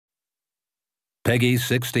Peggy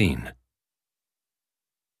 16.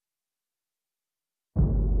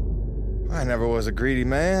 I never was a greedy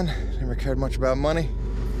man. Never cared much about money.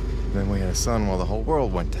 Then we had a son while the whole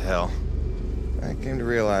world went to hell. I came to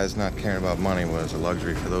realize not caring about money was a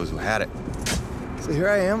luxury for those who had it. So here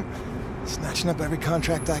I am, snatching up every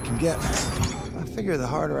contract I can get. I figure the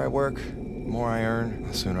harder I work, the more I earn,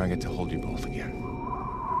 the sooner I get to hold you both again.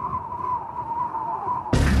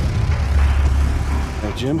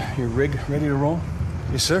 Hey, Jim, your rig ready to roll?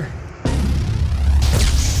 Yes, sir.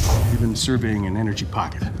 We've been surveying an energy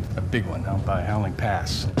pocket, a big one out by Howling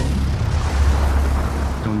Pass.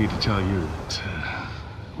 Don't need to tell you that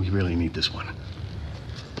we really need this one.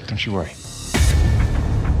 Don't you worry.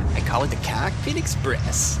 I call it the Cockpit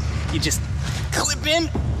Express. You just clip in,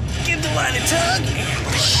 give the line a tug,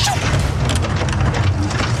 and shoot.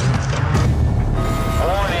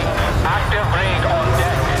 Warning, active rig on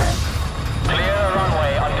deck. Clear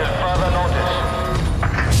runway until further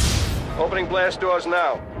notice. Opening blast doors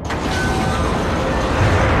now.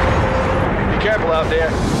 Be careful out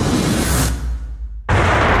there.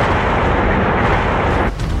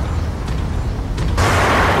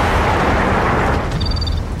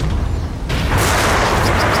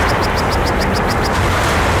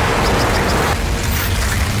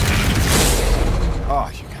 Oh,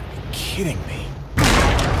 you gotta be kidding me.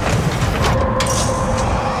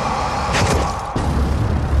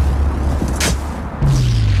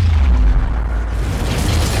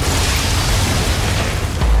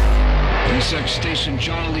 Research Station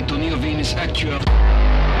Charlie to Neo Venus Actual.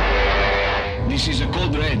 This is a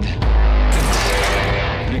code red.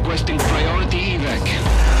 Requesting priority evac.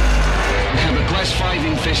 We have a class 5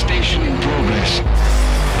 infestation in progress.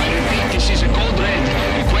 I repeat, this is a code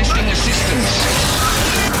red. Requesting assistance.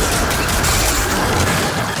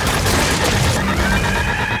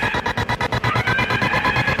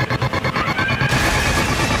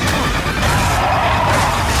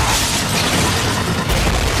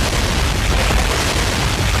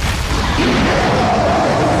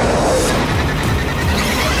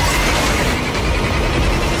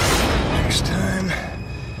 Next time,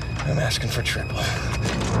 I'm asking for triple.